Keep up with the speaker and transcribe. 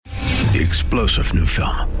The explosive new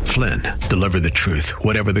film, Flynn, deliver the truth,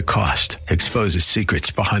 whatever the cost, exposes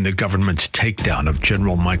secrets behind the government's takedown of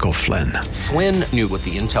General Michael Flynn. Flynn knew what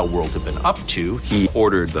the intel world had been up to. He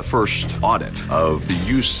ordered the first audit of the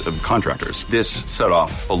use of contractors. This set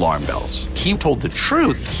off alarm bells. He told the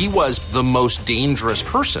truth. He was the most dangerous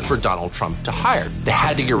person for Donald Trump to hire. They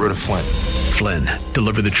had to get rid of Flynn. Flynn,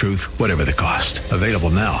 deliver the truth, whatever the cost. Available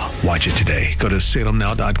now. Watch it today. Go to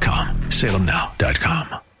salemnow.com.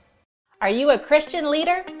 salemnow.com. Are you a Christian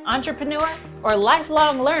leader, entrepreneur, or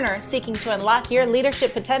lifelong learner seeking to unlock your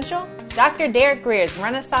leadership potential? Dr. Derek Grier's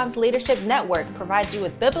Renaissance Leadership Network provides you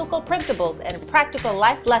with biblical principles and practical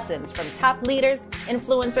life lessons from top leaders,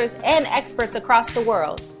 influencers, and experts across the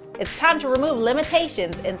world. It's time to remove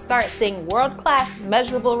limitations and start seeing world-class,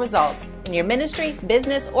 measurable results in your ministry,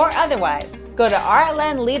 business, or otherwise. Go to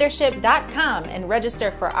rlnleadership.com and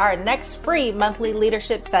register for our next free monthly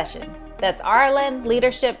leadership session. That's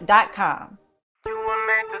rlnleadership.com. You were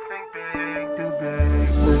made to think big, too big,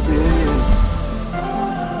 too big.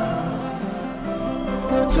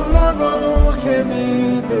 Tomorrow can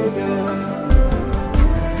be bigger.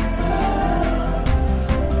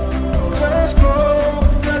 Just grow,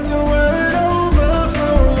 let the word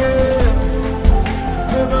overflow,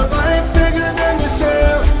 yeah. Live a life bigger than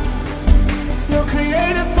yourself. You're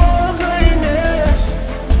created for greatness.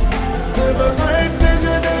 Live a life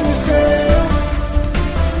bigger than yourself.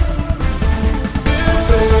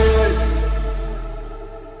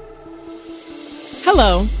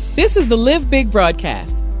 Hello, this is the Live Big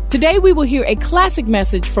broadcast. Today we will hear a classic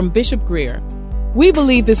message from Bishop Grier. We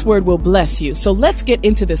believe this word will bless you, so let's get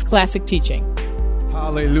into this classic teaching.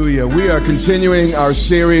 Hallelujah. We are continuing our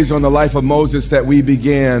series on the life of Moses that we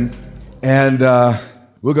began, and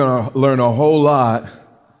we're going to learn a whole lot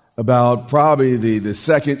about probably the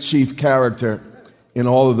second chief character in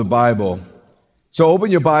all of the Bible. So open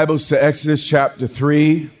your Bibles to Exodus chapter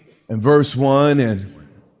 3 and verse 1. And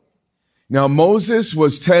now Moses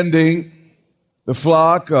was tending the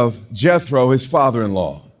flock of Jethro, his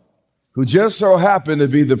father-in-law, who just so happened to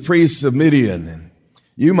be the priest of Midian. And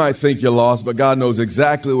you might think you're lost, but God knows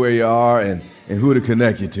exactly where you are and who to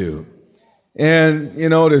connect you to. And,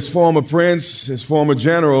 this former prince, this former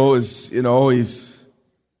general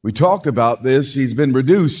we talked about this, he's been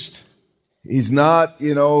reduced. He's not,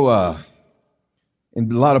 in a lot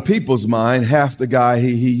of people's mind, half the guy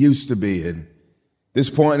he used to be. And at this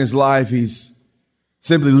point in his life, he's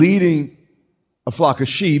simply leading a flock of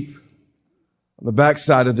sheep on the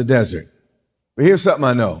backside of the desert. But here's something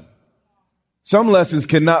I know. Some lessons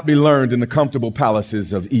cannot be learned in the comfortable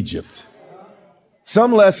palaces of Egypt.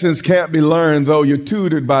 Some lessons can't be learned, though you're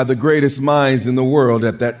tutored by the greatest minds in the world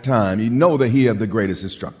at that time. You know that he had the greatest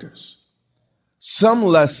instructors. Some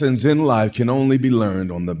lessons in life can only be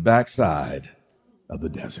learned on the backside of the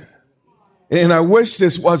desert. And I wish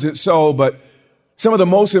this wasn't so, but some of the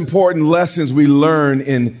most important lessons we learn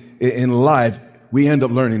in life, we end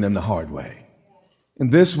up learning them the hard way.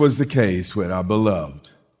 And this was the case with our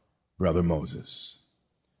beloved brother Moses.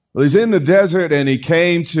 Well, he's in the desert and he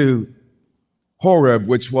came to Horeb,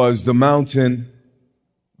 which was the mountain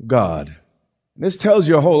of God. And this tells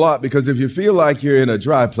you a whole lot, because if you feel like you're in a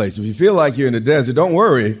dry place, if you feel like you're in a desert, don't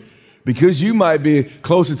worry, because you might be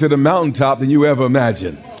closer to the mountaintop than you ever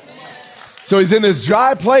imagined. So he's in this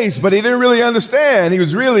dry place, but he didn't really understand. He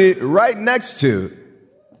was really right next to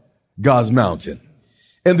God's mountain.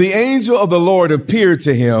 And the angel of the Lord appeared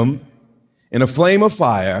to him in a flame of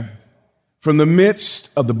fire from the midst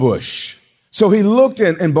of the bush. So he looked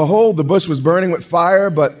and behold, the bush was burning with fire,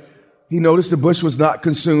 but he noticed the bush was not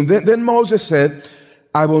consumed. Then Moses said,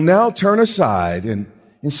 I will now turn aside and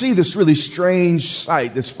see this really strange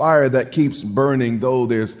sight, this fire that keeps burning, though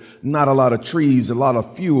there's not a lot of trees, a lot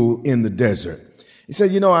of fuel in the desert. He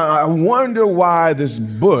said, I wonder why this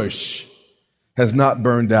bush has not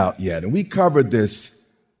burned out yet. And we covered this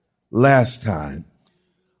last time.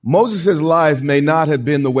 Moses' life may not have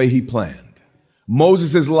been the way he planned.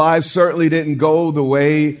 Moses' life certainly didn't go the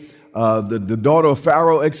way the daughter of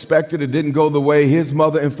Pharaoh expected. It didn't go the way his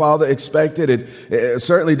mother and father expected. It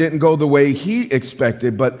certainly didn't go the way he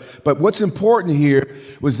expected. But what's important here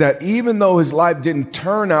was that even though his life didn't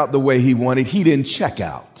turn out the way he wanted, he didn't check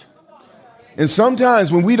out. And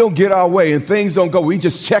sometimes when we don't get our way and things don't go, we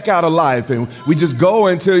just check out of life and we just go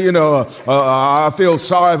into, I feel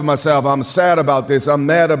sorry for myself. I'm sad about this. I'm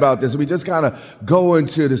mad about this. We just kind of go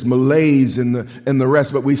into this malaise and the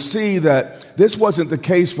rest. But we see that this wasn't the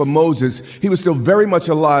case for Moses. He was still very much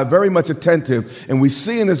alive, very much attentive. And we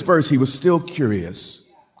see in this verse, he was still curious.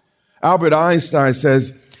 Albert Einstein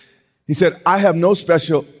said, I have no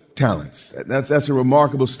special talents. That's a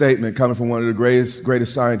remarkable statement coming from one of the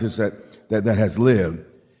greatest scientists that has lived.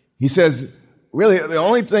 He says, really, the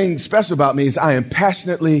only thing special about me is I am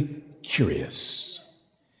passionately curious.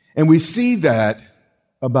 And we see that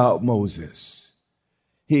about Moses.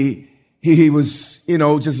 He was,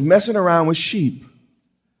 just messing around with sheep,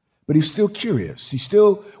 but he's still curious. He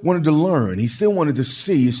still wanted to learn. He still wanted to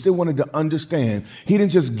see. He still wanted to understand. He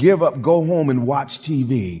didn't just give up, go home and watch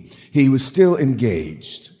TV. He was still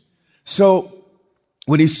engaged. So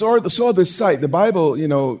when he saw this sight, the Bible,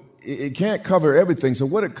 it can't cover everything. So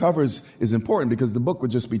what it covers is important because the book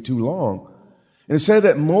would just be too long. And it said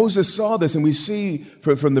that Moses saw this, and we see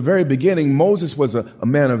from the very beginning, Moses was a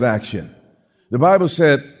man of action. The Bible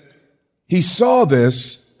said he saw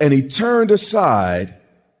this and he turned aside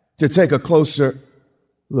to take a closer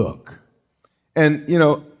look. And,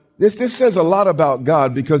 this says a lot about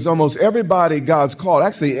God because almost everybody God's called,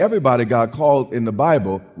 actually everybody God called in the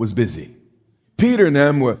Bible was busy. Peter and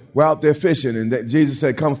them were out there fishing, and Jesus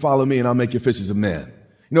said, come follow me and I'll make you fishers of men.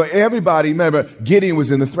 Everybody, remember, Gideon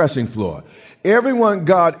was in the threshing floor. Everyone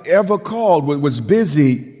God ever called was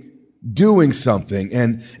busy doing something.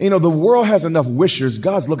 And, the world has enough wishers.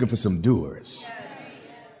 God's looking for some doers.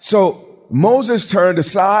 So Moses turned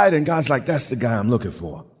aside and God's like, that's the guy I'm looking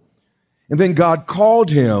for. And then God called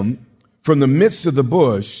him from the midst of the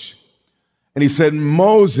bush and he said,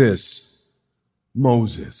 Moses,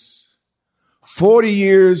 Moses. 40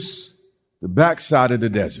 years, the backside of the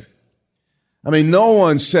desert. No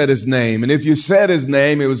one said his name. And if you said his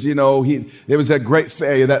name, it was, there was that great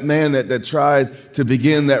failure, that man that tried to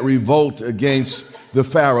begin that revolt against the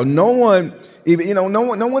Pharaoh. No one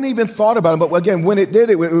even thought about him. But again, when it did,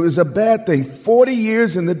 it was a bad thing. 40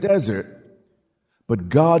 years in the desert, but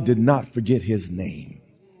God did not forget his name.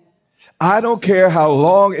 I don't care how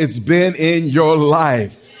long it's been in your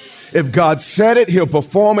life. If God said it, he'll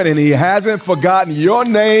perform it, and he hasn't forgotten your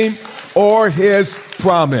name or his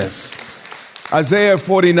promise. Isaiah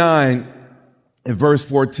 49 in verse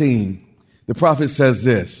 14, the prophet says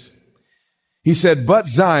this. He said, but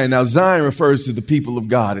Zion, now Zion refers to the people of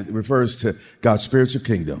God. It refers to God's spiritual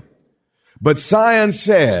kingdom. But Zion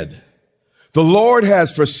said, the Lord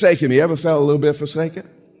has forsaken me. Ever felt a little bit forsaken?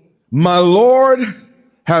 My Lord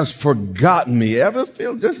has forgotten me. Ever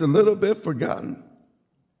feel just a little bit forgotten?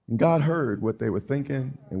 And God heard what they were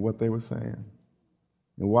thinking and what they were saying.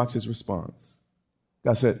 And watch his response.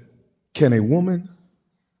 God said, can a woman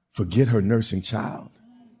forget her nursing child?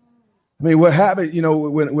 What happened,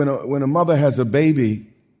 when a mother has a baby,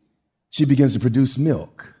 she begins to produce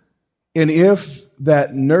milk. And if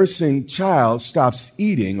that nursing child stops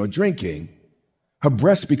eating or drinking, her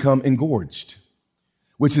breasts become engorged,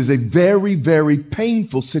 which is a very, very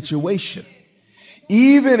painful situation.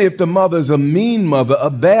 Even if the mother's a mean mother, a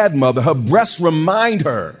bad mother, her breasts remind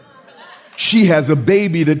her she has a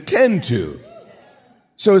baby to tend to.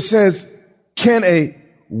 So it says, can a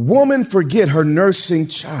woman forget her nursing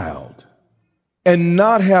child and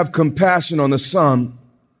not have compassion on the son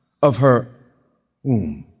of her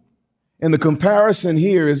womb? And the comparison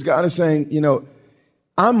here is God is saying,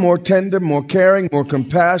 I'm more tender, more caring, more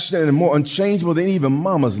compassionate, and more unchangeable than even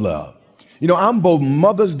mama's love. I'm both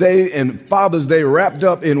Mother's Day and Father's Day wrapped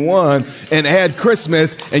up in one, and add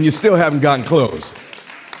Christmas, and you still haven't gotten close.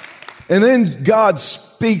 And then God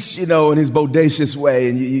speaks, in his bodacious way,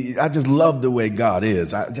 and I just love the way God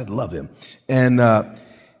is. I just love him. And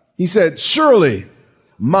he said, surely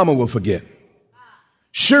mama will forget.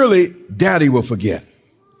 Surely daddy will forget.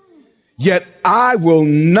 Yet I will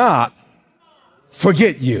not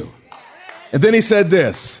forget you. And then he said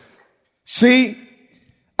this, see,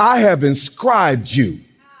 I have inscribed you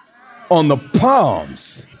on the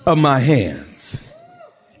palms of my hands.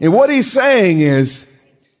 And what he's saying is,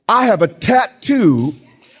 I have a tattoo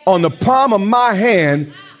on the palm of my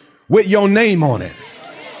hand with your name on it.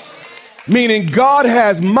 Meaning God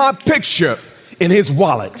has my picture in his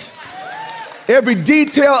wallet. Every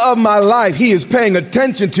detail of my life, he is paying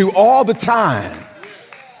attention to all the time.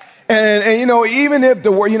 And even if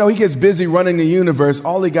the world, he gets busy running the universe,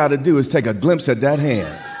 all he got to do is take a glimpse at that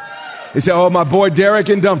hand. He said, oh, my boy Derek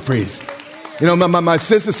and Dumfries. My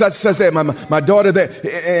sister such that, my daughter there.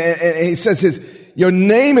 And he says your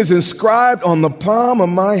name is inscribed on the palm of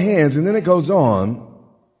my hands. And then it goes on,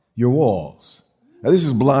 your walls. Now this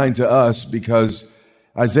is blind to us because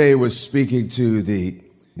Isaiah was speaking to the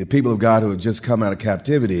people of God who had just come out of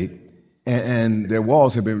captivity, and their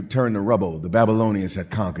walls had been turned to rubble. The Babylonians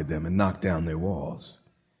had conquered them and knocked down their walls.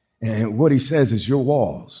 And what he says is your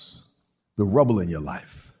walls, the rubble in your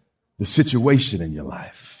life, the situation in your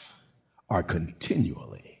life are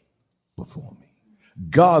continually before me.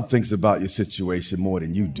 God thinks about your situation more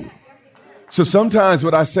than you do. So sometimes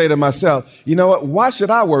what I say to myself, you know what? Why should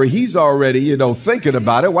I worry? He's already, thinking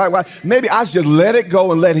about it. Why? Maybe I should let it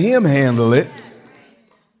go and let him handle it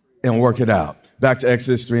and work it out. Back to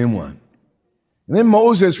Exodus 3:1. And then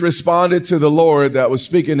Moses responded to the Lord that was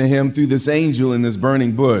speaking to him through this angel in this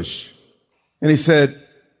burning bush. And he said,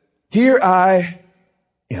 "Here I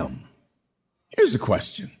am." Here's the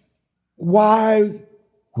question. Why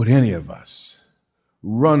would any of us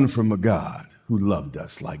run from a God who loved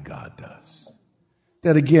us like God does?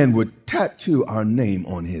 That again would tattoo our name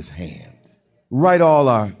on his hand. Write all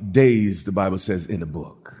our days, the Bible says, in a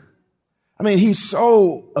book. I mean, he's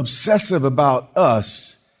so obsessive about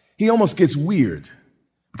us, he almost gets weird.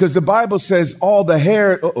 Because the Bible says all the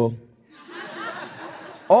hairs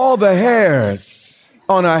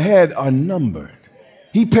on our head are numbered.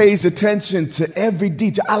 He pays attention to every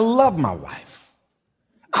detail. I love my wife.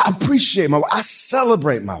 I appreciate my wife. I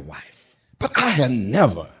celebrate my wife. But I had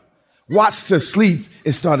never watched her sleep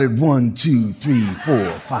and started 1, 2, 3,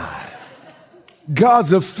 4, 5.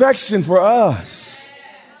 God's affection for us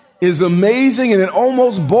is amazing and it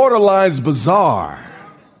almost borderlines bizarre.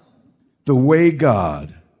 The way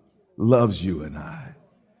God loves you and I.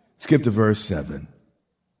 Skip to verse 7.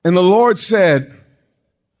 And the Lord said,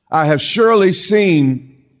 "I have surely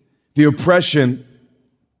seen the oppression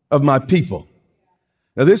of my people."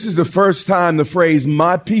 Now, this is the first time the phrase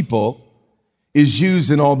 "my people" is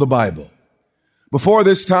used in all the Bible. Before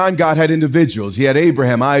this time, God had individuals. He had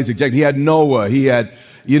Abraham, Isaac, Jacob. He had Noah. He had,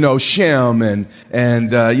 Shem and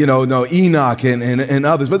Enoch and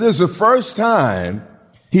others. But this is the first time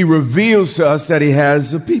he reveals to us that he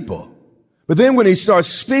has a people. But then when he starts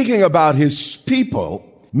speaking about his people,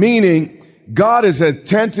 meaning God is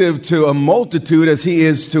attentive to a multitude as he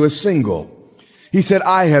is to a single. He said,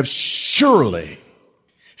 "I have surely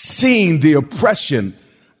seen the oppression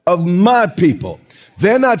of my people."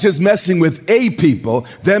 They're not just messing with a people,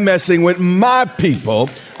 they're messing with my people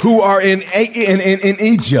who are in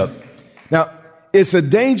Egypt. Now, it's a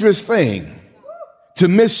dangerous thing to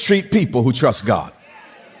mistreat people who trust God.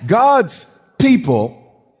 God's people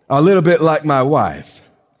are a little bit like my wife.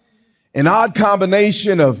 An odd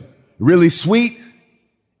combination of really sweet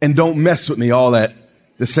and don't mess with me all at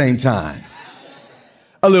the same time.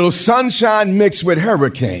 A little sunshine mixed with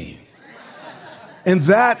hurricane. And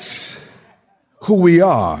that's who we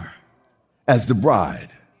are as the bride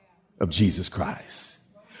of Jesus Christ.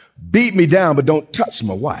 Beat me down, but don't touch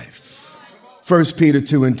my wife. 1 Peter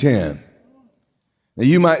 2:10. Now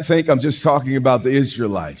you might think I'm just talking about the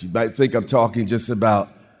Israelites. You might think I'm talking just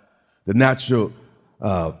about the natural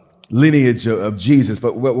lineage of Jesus.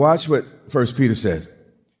 But watch what 1 Peter says.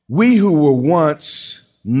 "We who were once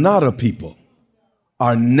not a people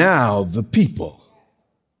are now the people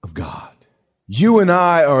of God." You and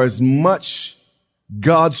I are as much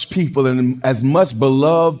God's people and as much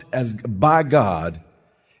beloved as by God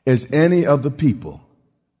as any of the people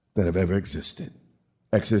that have ever existed.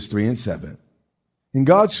 Exodus 3:7. And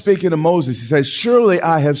God speaking to Moses, he says, "Surely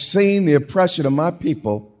I have seen the oppression of my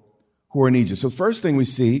people who are in Egypt." So first thing we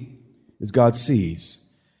see is God sees.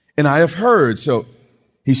 "And I have heard." So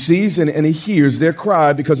he sees and he hears their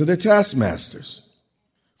cry because of their taskmasters.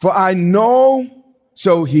 "For I know,"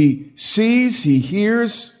 so he sees, he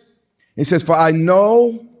hears. He says, "For I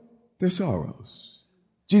know their sorrows."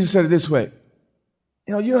 Jesus said it this way.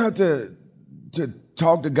 You don't have to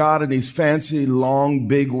talk to God in these fancy, long,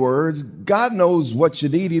 big words. God knows what you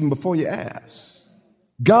need even before you ask.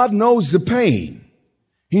 God knows the pain.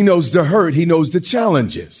 He knows the hurt. He knows the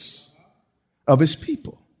challenges of his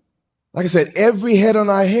people. Like I said, every head on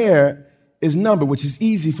our hair is numbered, which is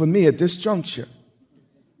easy for me at this juncture.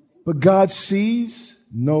 But God sees,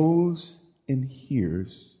 knows, and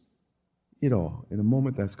hears it all. In a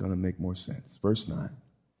moment, that's going to make more sense. Verse 9.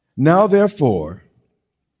 "Now, therefore,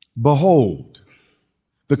 behold,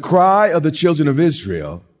 the cry of the children of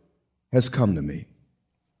Israel has come to me."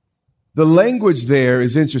 The language there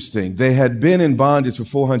is interesting. They had been in bondage for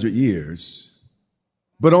 400 years,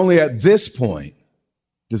 but only at this point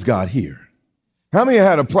does God hear. How many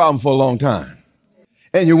had a problem for a long time?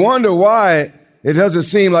 And you wonder why it doesn't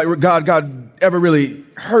seem like God ever really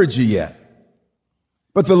heard you yet.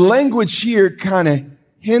 But the language here kind of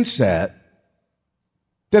hints at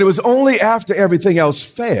that it was only after everything else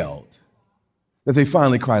failed that they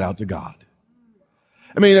finally cried out to God.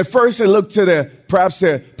 I mean, at first they looked to perhaps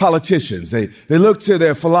their politicians. They looked to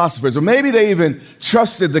their philosophers, or maybe they even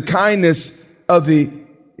trusted the kindness of the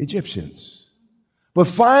Egyptians. But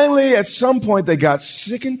finally, at some point, they got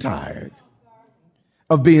sick and tired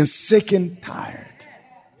of being sick and tired.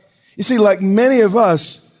 You see, like many of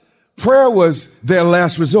us, Prayer was their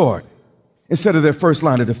last resort instead of their first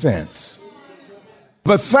line of defense.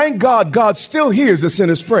 But thank God, God still hears the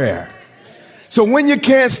sinner's prayer. So when you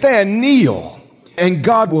can't stand, kneel, and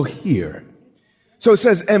God will hear. So it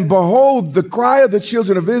says, and behold, the cry of the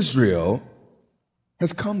children of Israel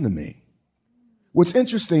has come to me. What's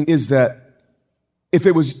interesting is that if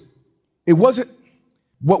it wasn't,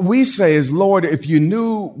 what we say is, Lord, if you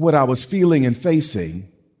knew what I was feeling and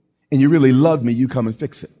facing, and you really loved me, you come and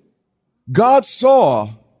fix it. God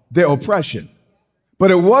saw their oppression,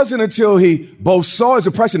 but it wasn't until he both saw his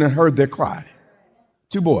oppression and heard their cry.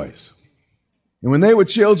 2 boys. And when they were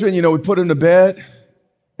children, we put them to bed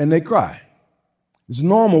and they cry. It's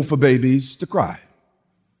normal for babies to cry.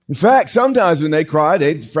 In fact, sometimes when they cry,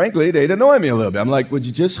 they'd annoy me a little bit. I'm like, would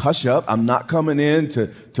you just hush up? I'm not coming in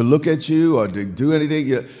to look at you or to do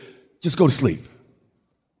anything. Just go to sleep.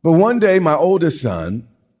 But one day, my oldest son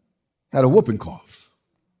had a whooping cough.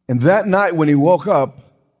 And that night when he woke up,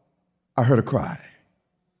 I heard a cry.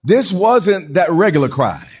 This wasn't that regular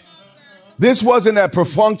cry. This wasn't that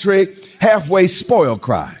perfunctory, halfway spoiled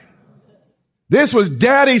cry. This was,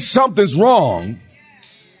 Daddy, something's wrong.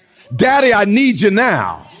 Daddy, I need you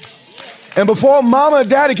now. And before Mama and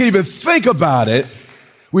Daddy could even think about it,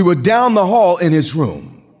 we were down the hall in his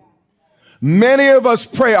room. Many of us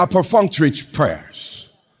pray our perfunctory prayers,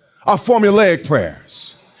 our formulaic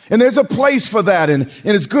prayers. And there's a place for that, and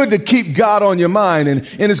it's good to keep God on your mind, and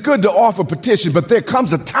it's good to offer petition, but there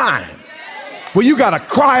comes a time where you got to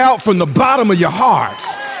cry out from the bottom of your heart.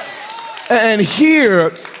 And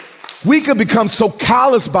here, we could become so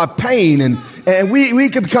callous by pain, and we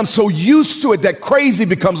could become so used to it that crazy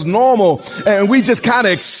becomes normal, and we just kind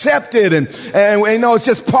of accept it, and it's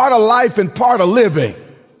just part of life and part of living.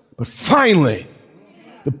 But finally,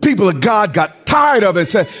 the people of God got tired of it and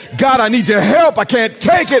said, God, I need your help. I can't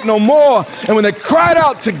take it no more. And when they cried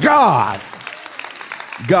out to God,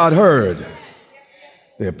 God heard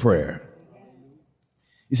their prayer.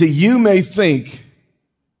 You see, you may think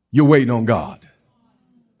you're waiting on God.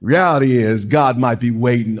 The reality is God might be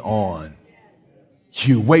waiting on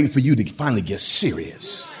you, waiting for you to finally get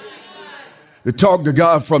serious, to talk to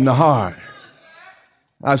God from the heart.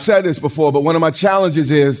 I've said this before, but one of my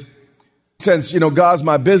challenges is, since, God's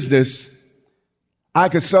my business, I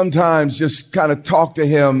could sometimes just kind of talk to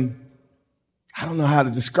him. I don't know how to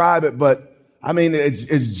describe it, but I mean,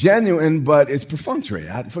 it's genuine, but it's perfunctory.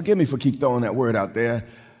 Forgive me for keep throwing that word out there.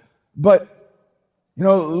 But,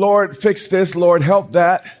 Lord, fix this. Lord, help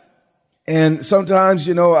that. And sometimes,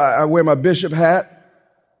 I wear my bishop hat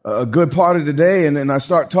a good part of the day, and then I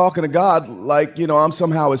start talking to God like, I'm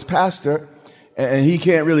somehow his pastor, and he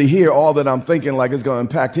can't really hear all that I'm thinking like it's going to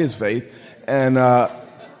impact his faith. And I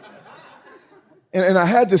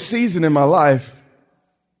had this season in my life,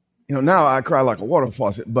 now I cry like a water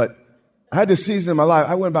faucet, but I had this season in my life.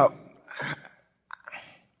 I went about,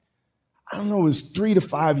 it was 3 to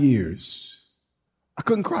 5 years. I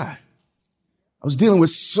couldn't cry. I was dealing with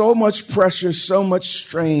so much pressure, so much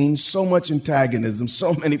strain, so much antagonism,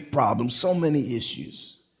 so many problems, so many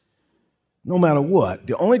issues. No matter what,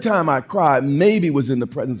 the only time I cried maybe was in the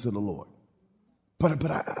presence of the Lord.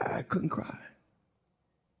 But I couldn't cry.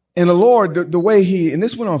 And the Lord, the way he, and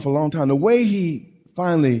this went on for a long time, the way he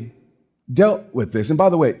finally dealt with this, and by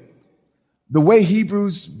the way, the way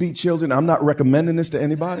Hebrews beat children, I'm not recommending this to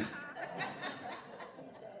anybody.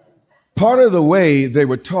 Part of the way they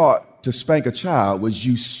were taught to spank a child was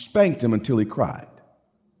you spanked him until he cried.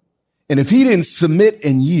 And if he didn't submit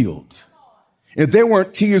and yield, if there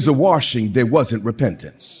weren't tears of washing, there wasn't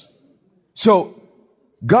repentance. So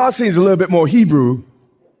God seems a little bit more Hebrew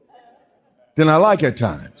than I like at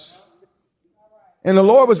times. And the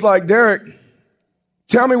Lord was like, Derek,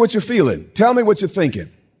 tell me what you're feeling. Tell me what you're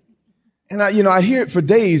thinking. And I hear it for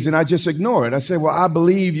days and I just ignore it. I say, well, I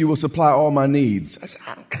believe you will supply all my needs. He's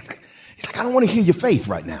like, I don't want to hear your faith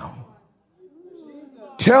right now.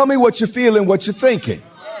 Tell me what you're feeling, what you're thinking.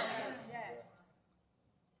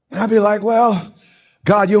 And I'd be like, well,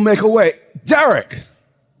 God, you'll make a way. Derek,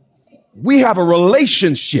 we have a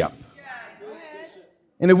relationship.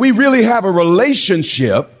 And if we really have a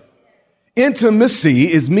relationship,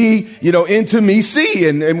 intimacy is me, intimacy.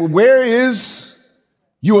 And where is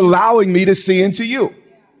you allowing me to see into you?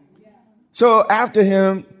 So after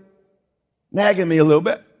him nagging me a little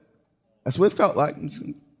bit, that's what it felt like.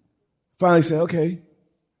 Finally said, okay,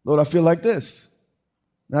 Lord, I feel like this.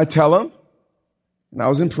 And I tell him, and I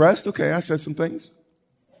was impressed. Okay, I said some things.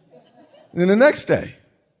 And then the next day,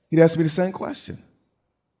 he'd ask me the same question.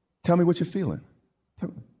 Tell me what you're feeling.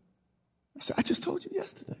 I said, I just told you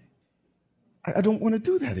yesterday. I don't want to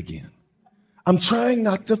do that again. I'm trying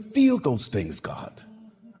not to feel those things, God.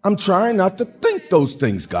 I'm trying not to think those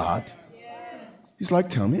things, God. He's like,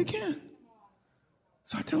 tell me again.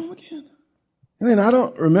 So I tell him again. And then I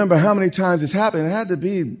don't remember how many times it's happened. It had to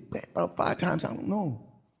be about 5 times. I don't know.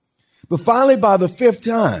 But finally, by the 5th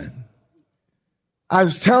time, I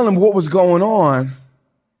was telling him what was going on,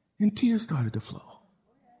 and tears started to flow.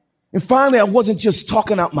 And finally, I wasn't just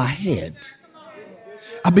talking out my head.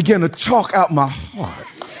 I began to talk out my heart.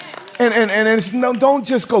 And it's, no, don't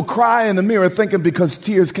just go cry in the mirror thinking because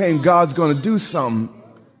tears came, God's going to do something.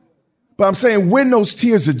 But I'm saying when those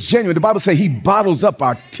tears are genuine, the Bible says he bottles up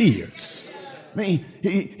our tears. I mean,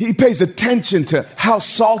 he pays attention to how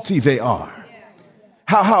salty they are,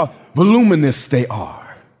 how voluminous they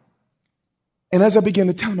are. And as I began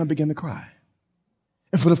to tell him, I began to cry.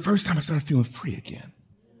 And for the first time, I started feeling free again.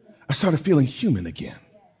 I started feeling human again.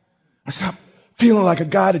 I stopped feeling like a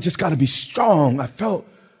guy that just got to be strong. I felt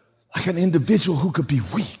like an individual who could be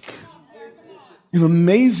weak. And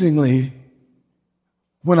amazingly,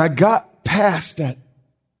 when I got past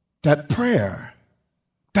that prayer,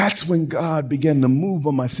 that's when God began to move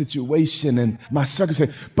on my situation and my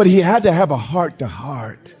circumstance. But he had to have a heart to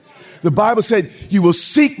heart. The Bible said, you will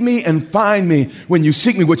seek me and find me when you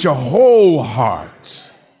seek me with your whole heart.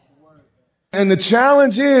 And the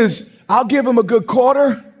challenge is, I'll give him a good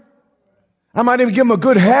quarter. I might even give him a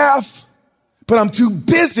good half. But I'm too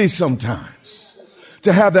busy sometimes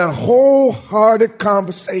to have that wholehearted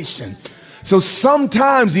conversation. So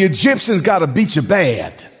sometimes the Egyptians got to beat you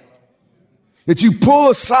bad. That you pull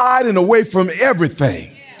aside and away from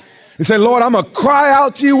everything. And say, Lord, I'm going to cry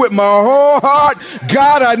out to you with my whole heart.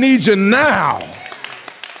 God, I need you now.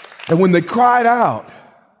 And when they cried out,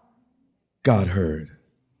 God heard.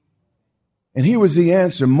 And here was the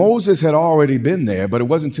answer. Moses had already been there, but it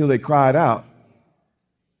wasn't until they cried out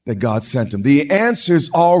that God sent him. The answer's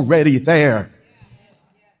already there.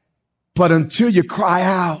 But until you cry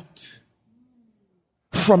out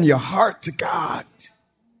from your heart to God,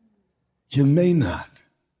 you may not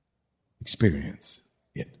experience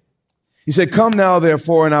it. He said, come now,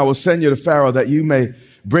 therefore, and I will send you to Pharaoh that you may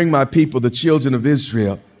bring my people, the children of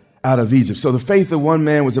Israel, out of Egypt. So the faith of one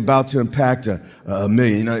man was about to impact a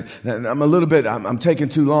million. I'm taking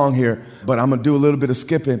too long here, but I'm going to do a little bit of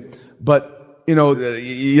skipping. But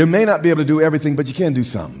you may not be able to do everything, but you can do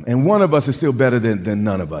something. And one of us is still better than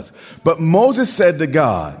none of us. But Moses said to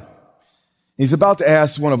God, he's about to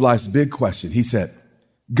ask one of life's big questions. He said,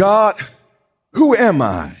 God, who am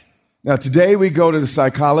I? Now, today we go to the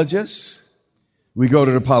psychologists. We go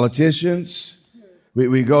to the politicians.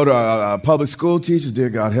 We go to our public school teachers. Dear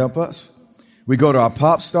God, help us. We go to our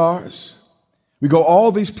pop stars. We go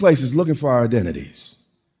all these places looking for our identities.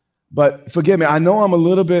 But forgive me, I know I'm a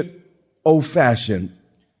little bit old-fashioned,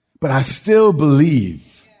 but I still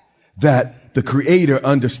believe that the Creator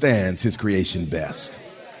understands his creation best.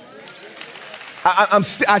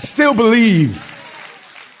 I still believe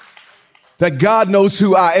that God knows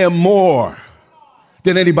who I am more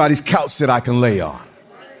than anybody's couch that I can lay on.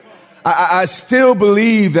 I still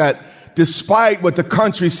believe that despite what the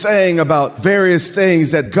country's saying about various things,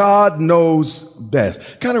 that God knows best.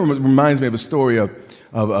 Kind of reminds me of a story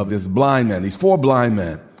of this blind man, these 4 blind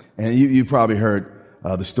men. And you probably heard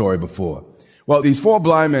the story before. Well, these 4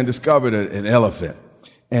 blind men discovered an elephant.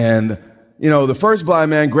 And, the first blind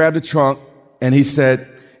man grabbed a trunk and he said,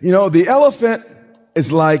 the elephant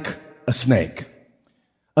is like a snake.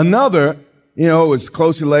 Another, was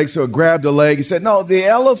close to the leg, so it grabbed a leg. He said, no, the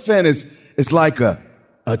elephant is like a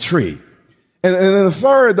tree. And then the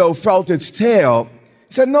third, though, felt its tail.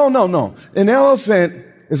 He said, no. An elephant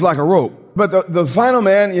is like a rope. But the final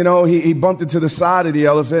man, he bumped into the side of the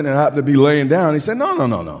elephant and happened to be laying down. He said,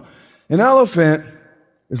 no. An elephant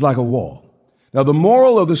is like a wall. Now, the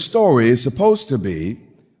moral of the story is supposed to be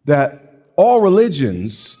that all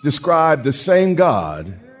religions describe the same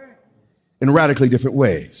God in radically different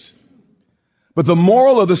ways. But the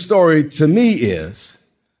moral of the story to me is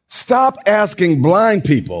stop asking blind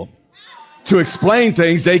people to explain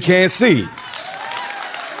things they can't see.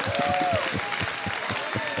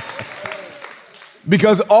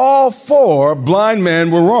 Because all 4 blind men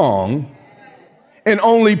were wrong, and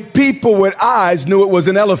only people with eyes knew it was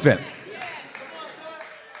an elephant.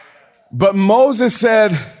 But Moses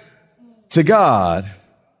said to God,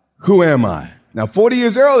 who am I? Now, 40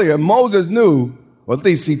 years earlier, Moses knew, or at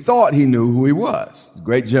least he thought he knew who he was. The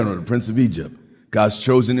great general, the Prince of Egypt, God's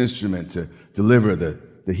chosen instrument to deliver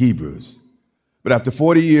the Hebrews. But after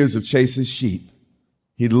 40 years of chasing sheep,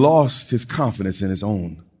 he'd lost his confidence in his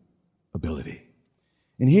own ability.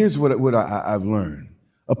 And here's what I've learned.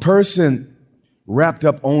 A person wrapped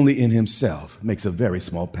up only in himself makes a very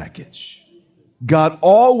small package. God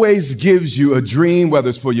always gives you a dream, whether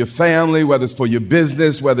it's for your family, whether it's for your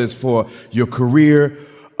business, whether it's for your career,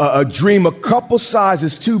 a dream a couple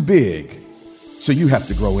sizes too big, so you have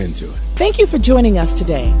to grow into it. Thank you for joining us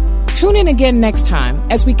today. Tune in again next time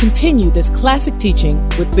as we continue this classic teaching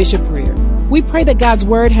with Bishop Greer. We pray that God's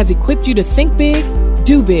Word has equipped you to think big,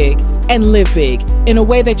 do big, and live big in a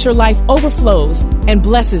way that your life overflows and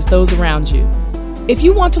blesses those around you. If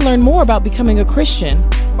you want to learn more about becoming a Christian,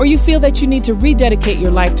 or you feel that you need to rededicate your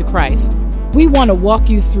life to Christ, we want to walk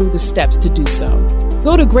you through the steps to do so.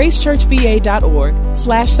 Go to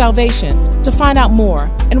gracechurchva.org/salvation to find out more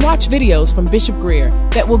and watch videos from Bishop Greer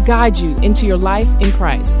that will guide you into your life in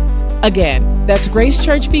Christ. Again, that's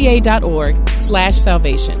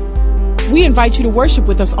gracechurchva.org/salvation. We invite you to worship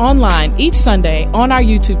with us online each Sunday on our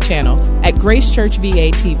YouTube channel at Grace Church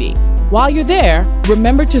VA TV. While you're there,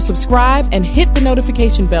 remember to subscribe and hit the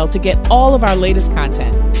notification bell to get all of our latest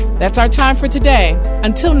content. That's our time for today.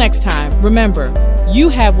 Until next time, remember, you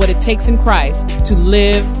have what it takes in Christ to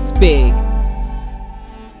live big.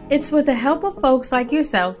 It's with the help of folks like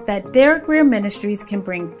yourself that Derek Greer Ministries can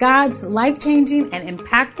bring God's life-changing and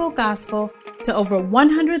impactful gospel to over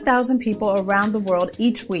 100,000 people around the world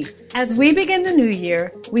each week. As we begin the new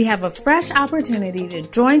year, we have a fresh opportunity to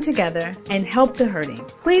join together and help the hurting.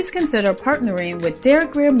 Please consider partnering with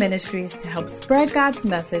Derek Greer Ministries to help spread God's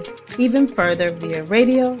message even further via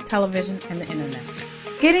radio, television, and the internet.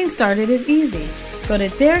 Getting started is easy. Go to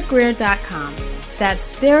DerekGreer.com.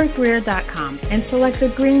 That's DerekGreer.com and select the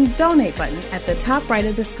green Donate button at the top right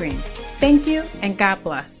of the screen. Thank you and God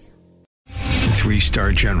bless.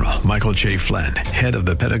 3-star General Michael J. Flynn, head of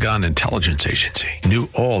the Pentagon Intelligence Agency, knew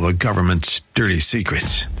all the government's dirty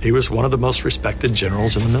secrets. He was one of the most respected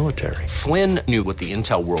generals in the military. Flynn knew what the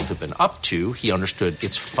intel world had been up to. He understood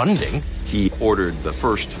its funding. He ordered the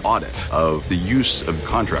first audit of the use of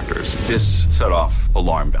contractors. This set off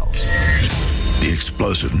alarm bells. The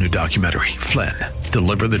explosive new documentary, Flynn,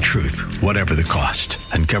 Deliver the Truth, Whatever the Cost,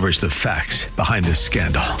 uncovers the facts behind this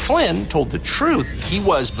scandal. Flynn told the truth. He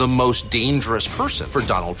was the most dangerous person for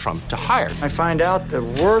Donald Trump to hire. I find out the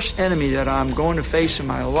worst enemy that I'm going to face in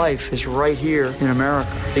my life is right here in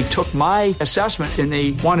America. They took my assessment and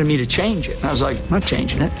they wanted me to change it. And I was like, I'm not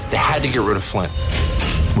changing it. They had to get rid of Flynn.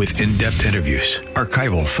 With in-depth interviews,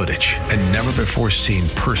 archival footage, and never-before-seen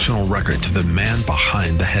personal records of the man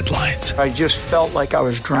behind the headlines. I just felt like I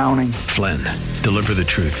was drowning. Flynn, Deliver the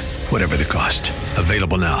Truth, Whatever the Cost.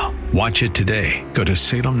 Available now. Watch it today. Go to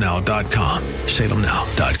salemnow.com.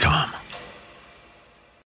 salemnow.com.